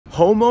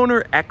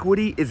Homeowner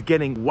equity is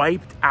getting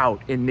wiped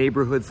out in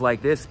neighborhoods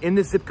like this. In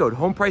this zip code,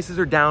 home prices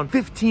are down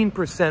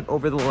 15%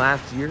 over the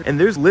last year. And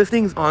there's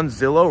listings on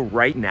Zillow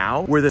right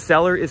now where the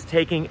seller is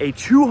taking a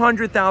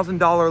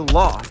 $200,000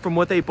 loss from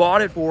what they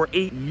bought it for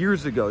 8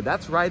 years ago.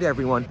 That's right,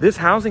 everyone. This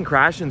housing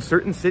crash in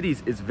certain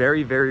cities is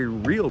very, very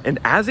real. And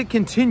as it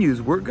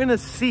continues, we're gonna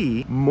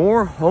see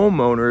more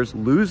homeowners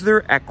lose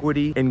their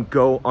equity and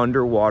go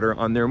underwater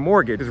on their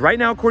mortgage. Because right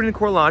now, according to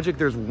CoreLogic,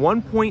 there's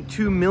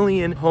 1.2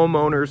 million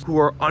homeowners who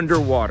are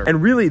underwater.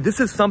 And really, this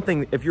is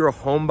something, if you're a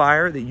home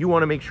buyer, that you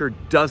want to make sure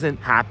doesn't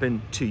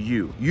happen to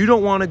you. You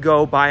don't want to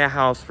go buy a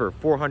house for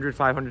 $400,000,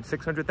 $500,000,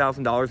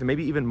 $600,000, and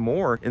maybe even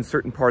more in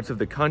certain parts of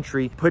the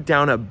country, put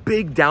down a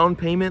big down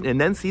payment,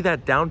 and then see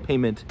that down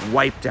payment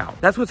wiped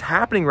out. That's what's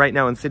happening right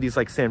now in cities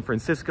like San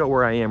Francisco,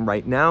 where I am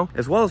right now,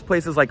 as well as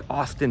places like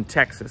Austin,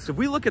 Texas. If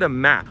we look at a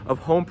map of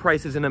home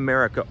prices in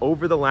America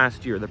over the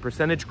last year, the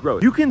percentage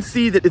growth, you can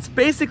see that it's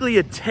basically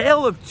a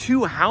tale of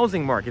two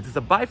housing markets. It's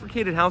a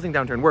bifurcated housing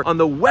downturn where on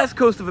the west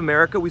coast of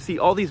America, we see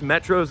all these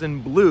metros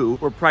in blue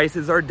where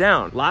prices are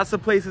down. Lots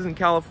of places in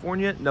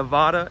California,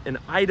 Nevada, and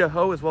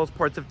Idaho, as well as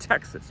parts of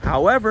Texas.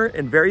 However,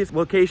 in various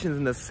locations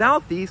in the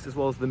southeast, as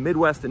well as the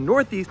Midwest and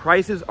Northeast,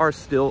 prices are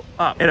still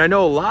up. And I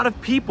know a lot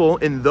of people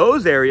in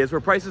those areas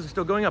where prices are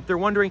still going up, they're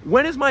wondering,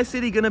 when is my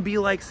city gonna be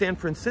like San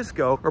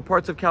Francisco or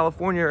parts of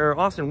California or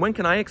Austin? When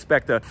can I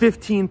expect a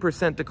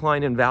 15%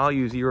 decline in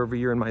values year over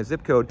year in my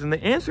zip code? And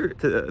the answer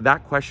to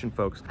that question,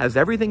 folks, has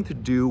everything to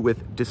do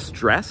with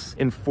distress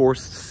and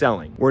forced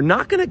selling. We're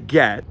not going to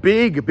get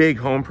big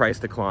home price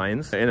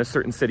declines in a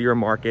certain city or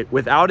market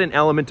without an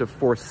element of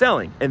forced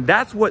selling. And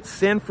that's what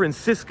San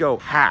Francisco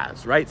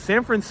has, right?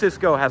 San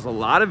Francisco has a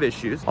lot of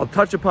issues. I'll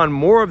touch upon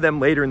more of them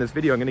later in this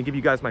video. I'm going to give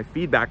you guys my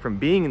feedback from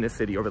being in this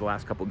city over the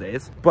last couple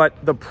days. But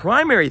the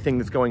primary thing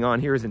that's going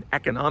on here is an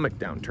economic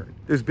downturn.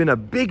 There's been a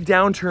big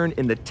downturn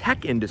in the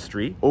tech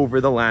industry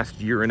over the last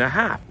year and a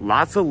half.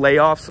 Lots of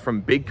layoffs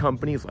from big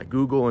companies like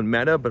Google and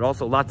Meta, but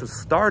also lots of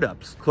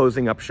startups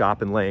closing up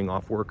shop and laying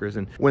off workers.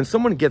 And when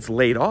someone gets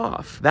laid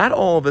off, that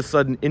all of a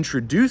sudden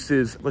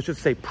introduces, let's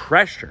just say,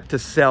 pressure to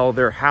sell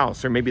their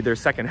house or maybe their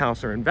second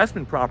house or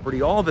investment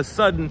property. All of a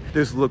sudden,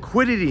 there's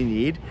liquidity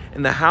need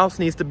and the house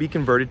needs to be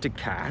converted to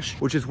cash,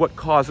 which is what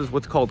causes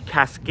what's called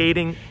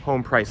cascading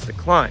home price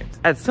declines.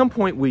 At some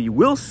point, we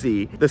will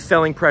see the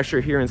selling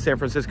pressure here in San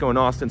Francisco and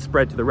Austin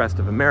spread to the rest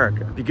of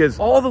America because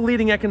all the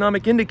leading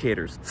economic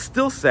indicators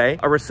still say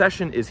a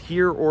recession is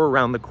here or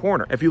around the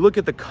corner. If you look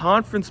at the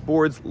Conference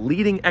Board's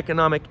leading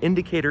economic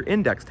indicator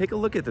index, take a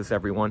look at this,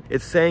 everyone.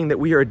 It's saying that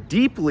we are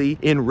deeply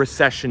in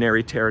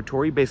recessionary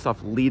territory based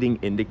off leading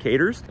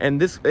indicators. And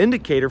this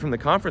indicator from the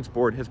Conference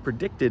Board has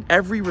predicted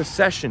every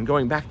recession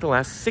going back the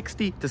last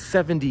 60 to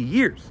 70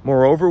 years.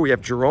 Moreover, we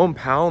have Jerome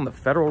Powell and the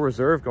Federal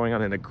Reserve going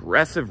on an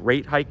aggressive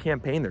rate hike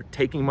campaign. They're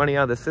taking money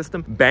out of the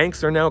system.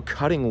 Banks are now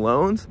cutting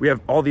loans. We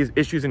have all these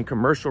issues in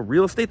commercial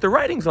real estate. The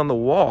writing's on the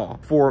wall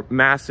for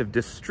massive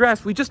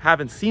distress. We just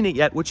haven't seen it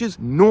yet, which is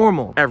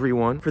normal,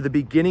 everyone, for the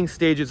beginning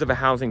stages of a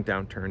housing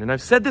downturn. And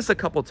I've said this a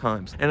couple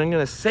times, and I'm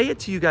going to say it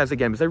to you guys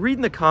again, because I read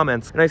in the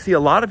comments and I see a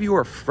lot of you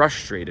are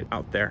frustrated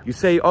out there. You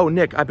say, oh,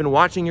 Nick, I've been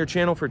watching your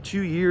channel for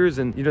 2 years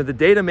and the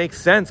data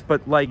makes sense,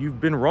 but like you've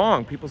been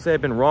wrong. People say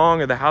I've been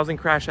wrong or the housing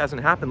crash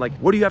hasn't happened. Like,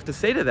 what do you have to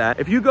say to that?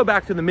 If you go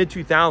back to the mid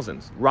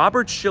 2000s,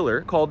 Robert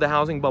Shiller called the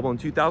housing bubble in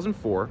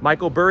 2004.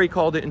 Michael Burry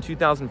called it in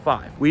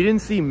 2005. We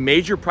didn't see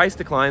major price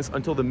declines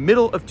until the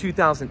middle of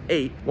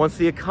 2008, once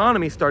the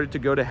economy started to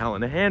go to hell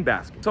in a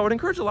handbasket. So I would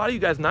encourage a lot of you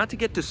guys not to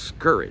get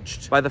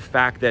discouraged by the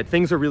fact that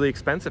things are really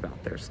expensive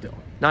out there still.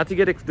 Not to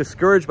get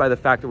discouraged by the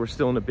fact that we're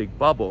still in a big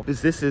bubble,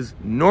 because this is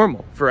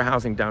normal for a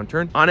housing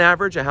downturn. On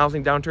average, a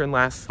housing downturn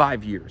lasts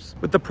 5 years.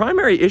 But the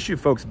primary issue,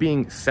 folks,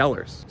 being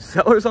sellers.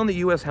 Sellers on the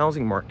US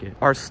housing market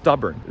are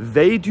stubborn.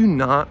 They do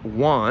not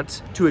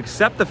want to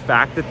accept the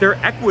fact that their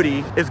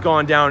equity has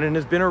gone down and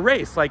has been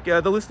erased. Like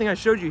the listing I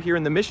showed you here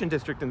in the Mission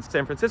District in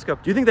San Francisco.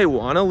 Do you think they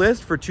want to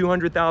list for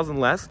 $200,000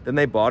 less than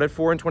they bought it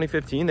for in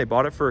 2015? They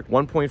bought it for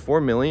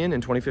 $1.4 million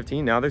in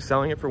 2015. Now they're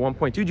selling it for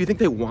 1.2. Do you think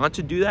they want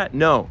to do that?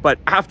 No. But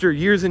after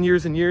years and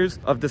years and years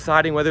of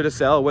deciding whether to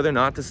sell, whether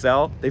not to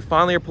sell, they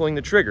finally are pulling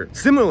the trigger.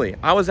 Similarly,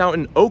 I was out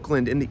in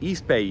Oakland in the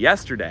East Bay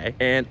yesterday,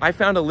 and I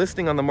found a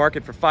listing on the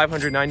market for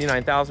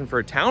 $599,000 for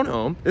a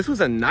townhome. This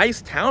was a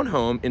nice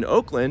townhome in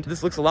Oakland.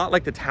 This looks a lot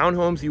like the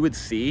townhomes you would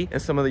see in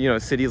some of the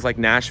cities like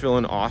Nashville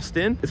and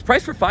Austin. It's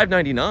priced for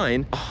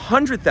 $599,000,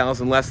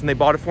 $100,000 less than they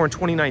bought it for in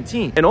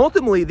 2019. And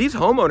ultimately, these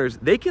homeowners,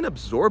 they can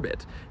absorb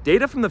it.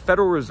 Data from the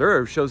Federal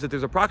Reserve shows that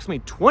there's approximately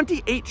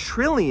 $28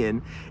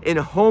 trillion in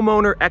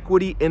homeowner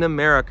equity in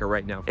America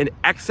right now, an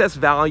excess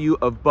value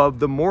above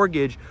the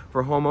mortgage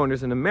for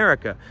homeowners in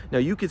America. Now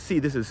you can see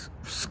this has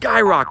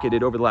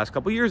skyrocketed over the last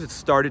couple of years. It's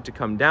started to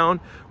come down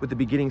with the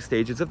beginning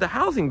stages of the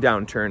housing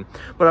downturn.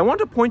 But I want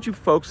to point you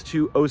folks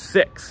to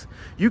 06.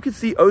 You can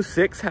see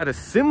 06 had a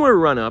similar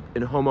run up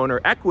in homeowner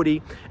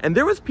equity, and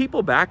there was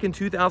people back in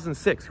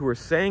 2006 who were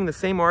saying the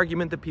same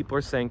argument that people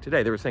are saying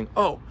today. They were saying,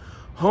 oh,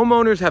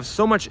 homeowners have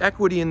so much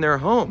equity in their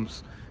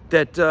homes.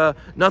 that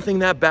nothing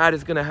that bad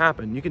is going to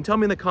happen. You can tell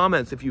me in the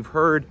comments if you've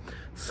heard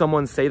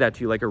someone say that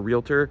to you, like a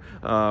realtor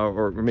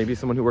or maybe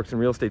someone who works in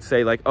real estate,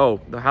 say like, oh,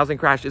 the housing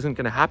crash isn't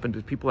going to happen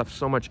because people have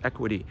so much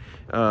equity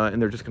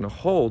and they're just going to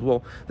hold.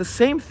 Well, the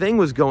same thing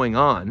was going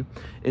on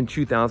in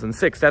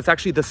 2006. That's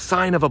actually the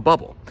sign of a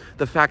bubble,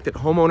 the fact that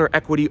homeowner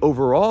equity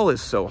overall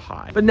is so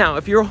high. But now,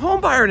 if you're a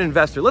home buyer and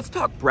investor, let's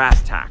talk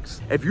brass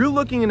tacks. If you're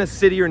looking in a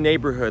city or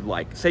neighborhood,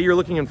 like say you're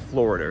looking in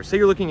Florida, or say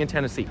you're looking in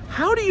Tennessee,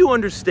 how do you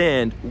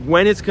understand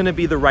when it's going to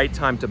be the right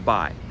time to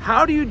buy?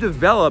 How do you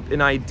develop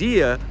an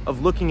idea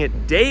of looking at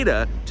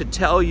data to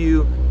tell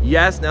you,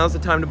 yes, now's the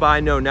time to buy,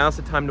 no, now's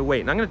the time to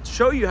wait? And I'm going to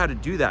show you how to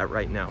do that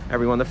right now.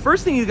 Everyone, the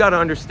first thing you got to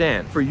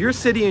understand for your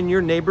city and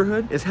your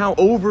neighborhood is how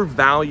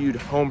overvalued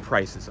home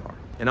prices are.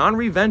 And on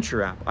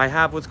ReVenture app, I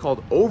have what's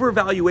called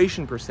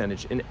overvaluation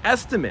percentage, an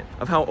estimate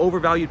of how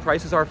overvalued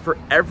prices are for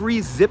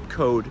every zip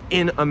code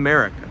in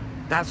America.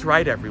 That's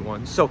right,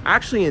 everyone. So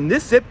actually in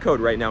this zip code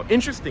right now,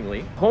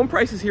 interestingly, home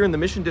prices here in the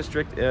Mission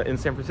District in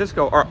San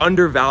Francisco are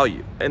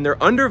undervalued. And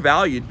they're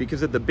undervalued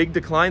because of the big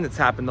decline that's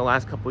happened the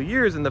last couple of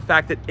years and the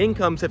fact that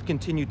incomes have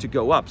continued to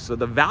go up. So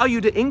the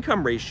value to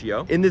income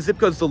ratio in the zip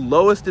code is the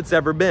lowest it's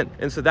ever been.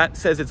 And so that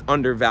says it's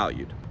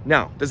undervalued.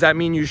 Now, does that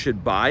mean you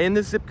should buy in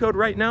this zip code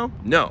right now?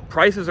 No.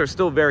 Prices are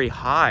still very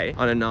high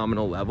on a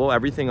nominal level.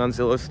 Everything on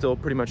Zillow is still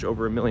pretty much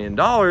over $1 million.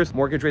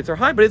 Mortgage rates are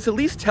high, but it's at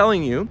least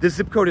telling you this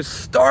zip code is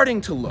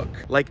starting to look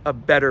like a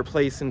better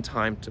place and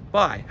time to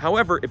buy.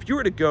 However, if you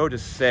were to go to,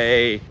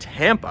 say,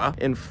 Tampa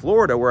in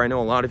Florida, where I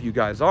know a lot of you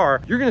guys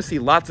are, you're gonna see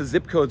lots of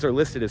zip codes are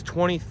listed as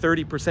 20,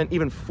 30%,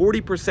 even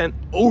 40%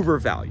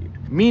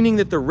 overvalued, meaning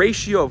that the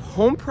ratio of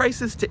home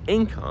prices to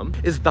income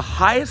is the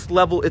highest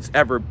level it's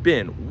ever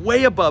been,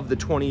 way above the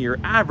 20-year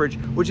average,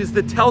 which is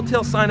the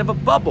telltale sign of a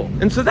bubble.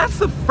 And so that's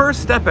the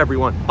first step,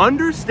 everyone.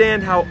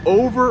 Understand how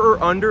over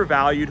or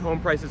undervalued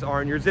home prices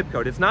are in your zip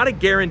code. It's not a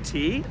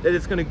guarantee that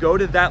it's gonna go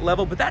to that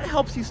level, but that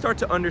helps you start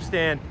to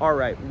understand, all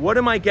right, what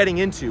am I getting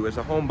into as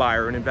a home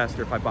buyer or an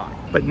investor if I buy?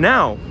 But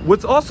now,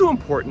 what's also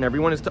important,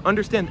 everyone, is to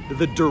understand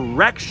the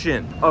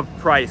direction of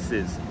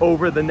prices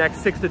over the next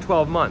 6 to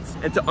 12 months.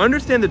 And to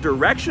understand the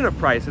direction of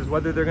prices,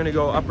 whether they're gonna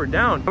go up or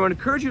down, I would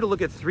encourage you to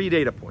look at 3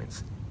 data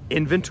points: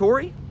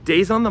 inventory,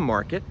 days on the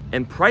market,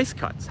 and price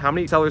cuts. How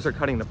many sellers are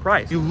cutting the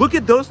price? You look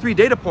at those 3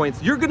 data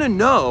points, you're gonna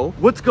know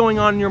what's going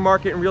on in your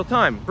market in real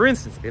time. For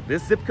instance, if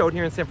this zip code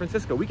here in San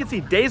Francisco, we can see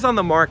days on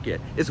the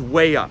market is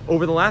way up.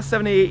 Over the last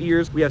 7 to 8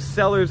 years, we have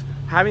sellers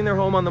having their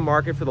home on the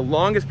market for the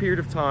longest period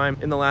of time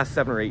in the last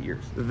 7 or 8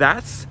 years.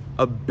 That's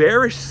a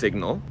bearish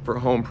signal for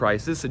home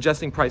prices,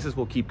 suggesting prices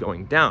will keep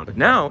going down. But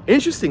now,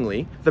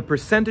 interestingly, the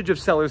percentage of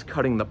sellers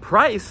cutting the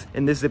price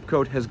in this zip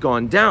code has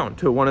gone down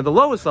to one of the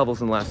lowest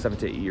levels in the last 7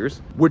 to 8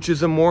 years, which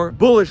is a more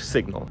bullish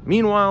signal.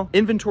 Meanwhile,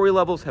 inventory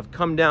levels have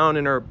come down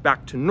and are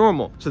back to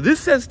normal. So this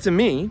says to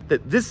me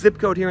that this zip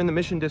code here in the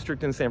Mission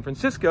District in San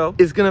Francisco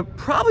is gonna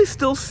probably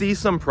still see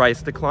some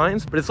price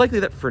declines, but it's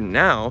likely that for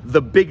now,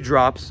 the big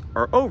drops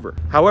are over.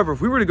 However,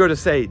 if we were to go to,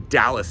 say,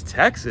 Dallas,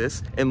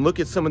 Texas, and look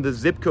at some of the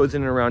zip codes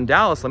in and around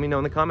Dallas, let me know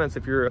in the comments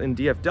if you're in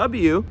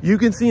DFW, you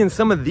can see in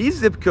some of these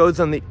zip codes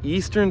on the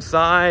eastern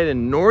side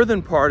and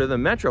northern part of the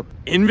metro,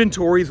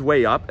 inventory's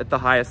way up at the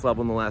highest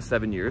level in the last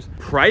 7 years,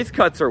 price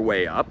cuts are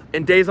way up,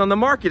 and days on the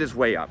market is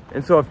way up.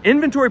 And so if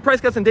inventory, price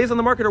cuts, and days on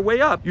the market are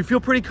way up, you feel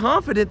pretty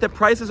confident that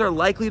prices are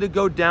likely to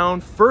go down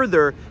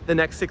further the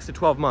next 6 to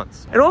 12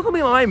 months. And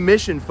ultimately, my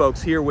mission,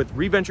 folks, here with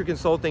ReVenture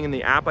Consulting and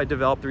the app I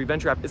developed, the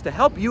ReVenture app, is to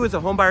help you as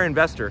a homebuyer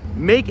investor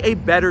make a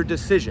better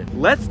decision.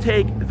 Let's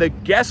take the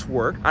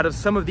guesswork out of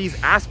some of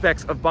these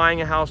aspects of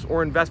buying a house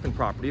or investment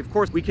property. Of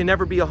course, we can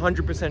never be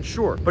 100%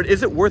 sure, but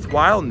is it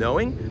worthwhile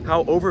knowing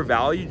how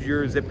overvalued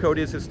your zip code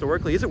is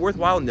historically? Is it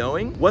worthwhile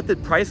knowing what the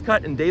price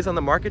cut and days on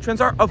the market trends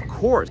are? Of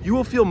course. You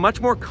will feel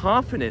much more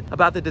confident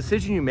about the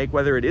decision you make,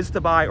 whether it is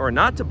to buy or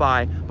not to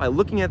buy, by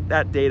looking at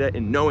that data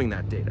and knowing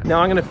that data.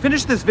 Now, I'm gonna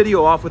finish this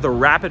video off with a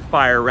rapid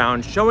fire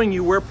round showing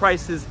you where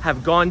prices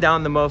have gone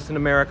down the most in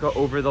America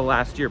over the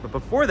last year. But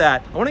before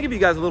that, I wanna give you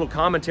guys a little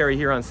commentary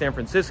here on San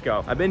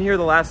Francisco. I've been here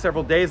the last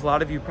several days. A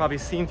lot of you probably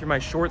seen through my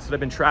shorts that I've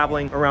been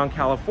traveling around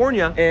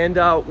California. And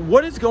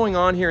what is going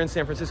on here in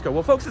San Francisco?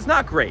 Well, folks, it's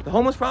not great. The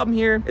homeless problem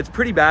here, it's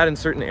pretty bad in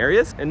certain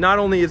areas. And not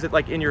only is it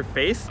like in your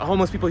face,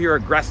 homeless people here are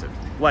aggressive.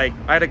 Like,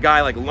 I had a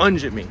guy like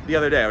lunge at me the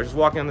other day. I was just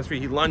walking on the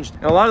street, he lunged.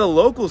 And a lot of the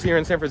locals here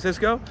in San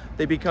Francisco,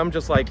 they become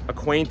just like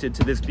acquainted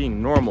to this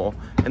being normal,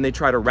 and they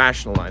try to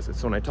rationalize it.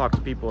 So when I talk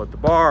to people at the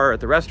bar, at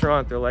the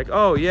restaurant, they're like,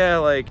 oh yeah,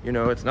 like, you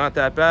know, it's not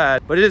that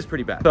bad, but it is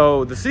pretty bad.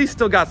 So the city's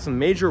still got some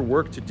major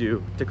work to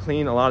do to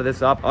clean a lot of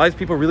this up. A lot of these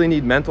people really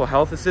need mental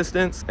health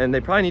assistance, and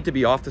they probably need to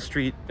be off the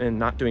street and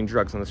not doing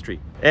drugs on the street.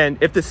 And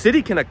if the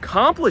city can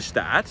accomplish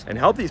that and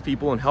help these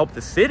people and help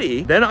the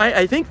city, then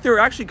I think there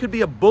actually could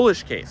be a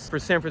bullish case for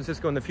San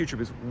Francisco in the future,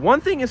 because one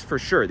thing is for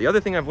sure, the other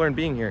thing I've learned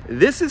being here,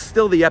 this is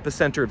still the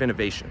epicenter of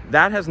innovation.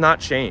 That has not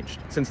changed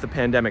since the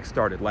pandemic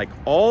started. Like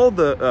all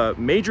the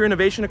major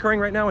innovation occurring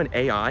right now in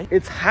AI,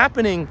 it's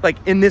happening like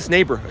in this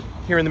neighborhood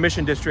here in the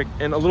Mission District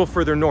and a little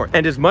further north.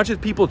 And as much as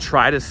people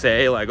try to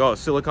say like, oh,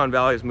 Silicon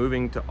Valley is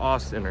moving to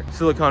Austin or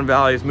Silicon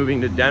Valley is moving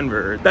to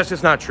Denver, that's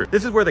just not true.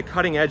 This is where the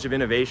cutting edge of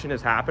innovation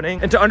is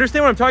happening. And to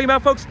understand what I'm talking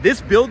about, folks,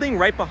 this building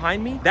right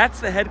behind me,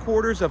 that's the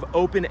headquarters of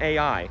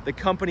OpenAI, the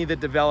company that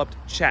developed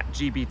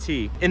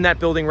ChatGPT, in that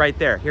building right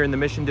there, here in the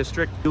Mission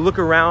District. You look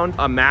around,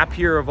 a map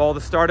here of all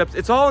the startups,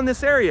 it's all in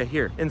this area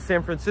here in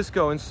San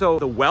Francisco. And so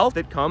the wealth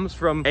that comes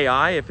from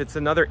AI, if it's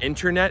another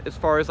internet as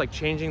far as like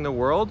changing the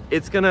world,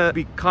 it's gonna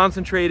be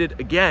concentrated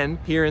again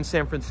here in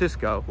San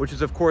Francisco, which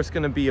is of course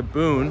gonna be a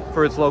boon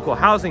for its local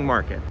housing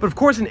market. But of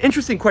course, an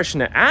interesting question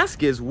to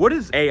ask is, what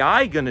is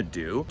AI gonna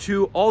do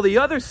to all the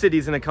other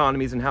cities and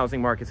economies and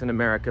housing markets in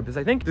America? Because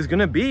I think there's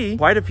gonna be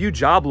quite a few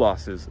job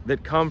losses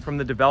that come from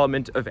the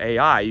development of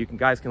AI. You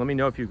guys can let me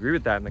know if you agree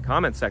with that in the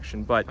comment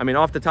section. But I mean,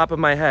 off the top of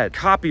my head,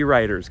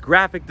 copywriters,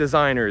 graphic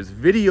designers,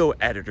 video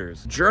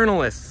editors,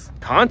 journalists,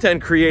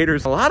 content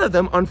creators, a lot of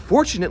them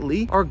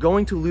unfortunately are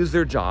going to lose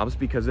their jobs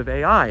because of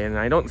AI. And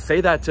I don't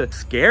say that to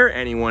scare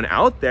anyone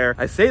out there.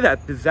 I say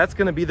that because that's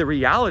going to be the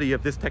reality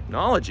of this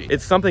technology.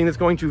 It's something that's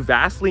going to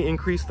vastly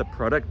increase the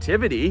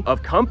productivity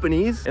of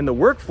companies and the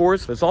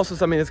workforce. But it's also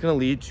something that's going to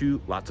lead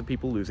to lots of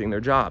people losing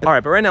their jobs. All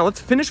right, but right now let's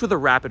finish with a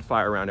rapid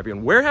fire round,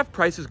 everyone. Where have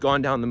prices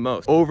gone down the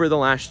most over the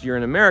last year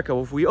in America?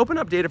 Well, if we open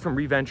up data from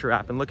ReVenture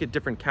app and look at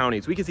different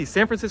counties, we can see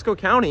San Francisco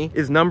County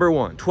is number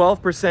one.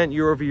 12%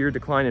 year-over-year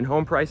decline in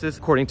home prices,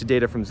 according to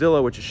data from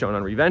Zillow, which is shown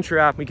on ReVenture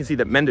app. We can see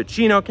that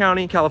Mendocino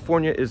County,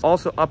 California, is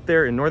also up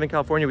there in Northern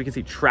California. We can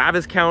see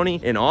Travis County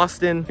in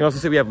Austin. You can also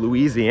see we have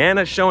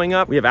Louisiana showing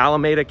up. We have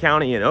Alameda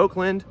County in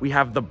Oakland. We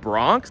have the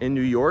Bronx in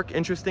New York,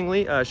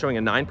 interestingly, showing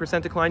a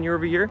 9% decline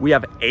year-over-year. We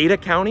have Ada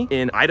County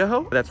in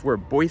Idaho. That's where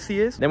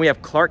Boise is. Then we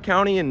have Clark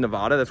County in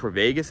Nevada. That's where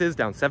Vegas is,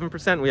 down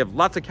 7%. We have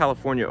lots of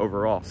California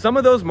overall. Some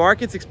of those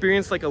markets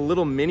experienced like a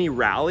little mini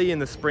rally in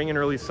the spring and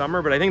early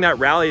summer, but I think that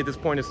rally at this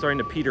point is starting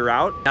to peter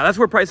out. Now that's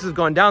where prices have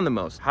gone down the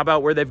most. How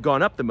about where they've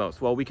gone up the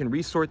most? Well, we can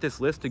resort this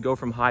list to go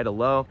from high to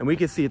low, and we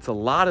can see it's a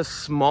lot of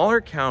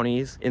smaller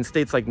counties in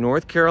states like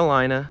North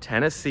Carolina,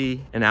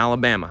 Tennessee, and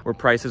Alabama, where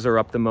prices are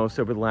up the most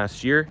over the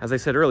last year. As I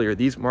said earlier,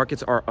 these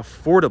markets are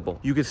affordable.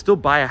 You could still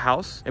buy a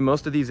house in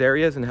most of these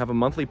areas and have a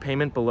monthly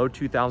payment below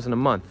 $2,000 a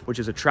month, which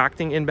is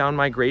attracting inbound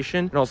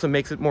migration and also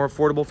makes it more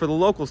affordable for the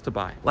locals to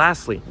buy.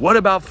 Lastly, what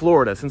about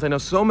Florida? Since I know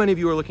so many of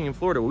you are looking in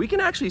Florida, well, we can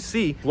actually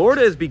see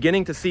Florida is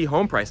beginning to see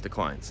home price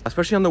declines,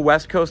 especially on the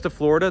west coast of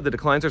Florida. The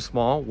declines are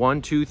small,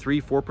 1, 2,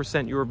 3,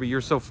 4% year over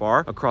year so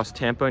far across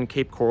Tampa and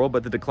Cape Coral,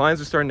 but the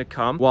declines are starting to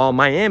come, while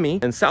Miami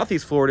and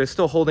Southeast Florida is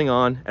still holding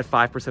on at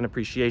 5%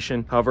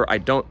 appreciation. However, I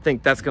don't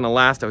think that's going to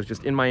last. I was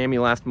just in Miami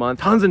last month.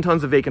 Tons and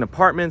tons of vacant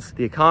apartments.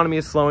 The economy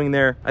is slowing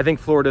there. I think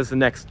Florida is the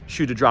next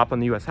shoe to drop on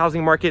the US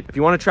housing market. If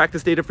you want to track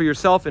this data for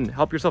yourself and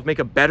help yourself make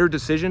a better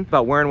decision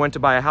about where and when to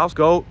buy a house,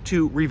 go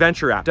to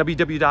ReVenture app,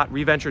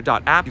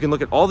 www.reventure.app. You can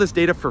look at all this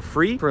data for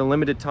free for a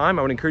limited time.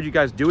 I would encourage you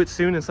guys do it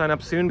soon and sign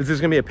up soon, because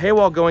there's going to be a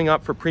paywall going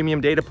up for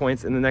premium data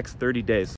points in the next 30 days.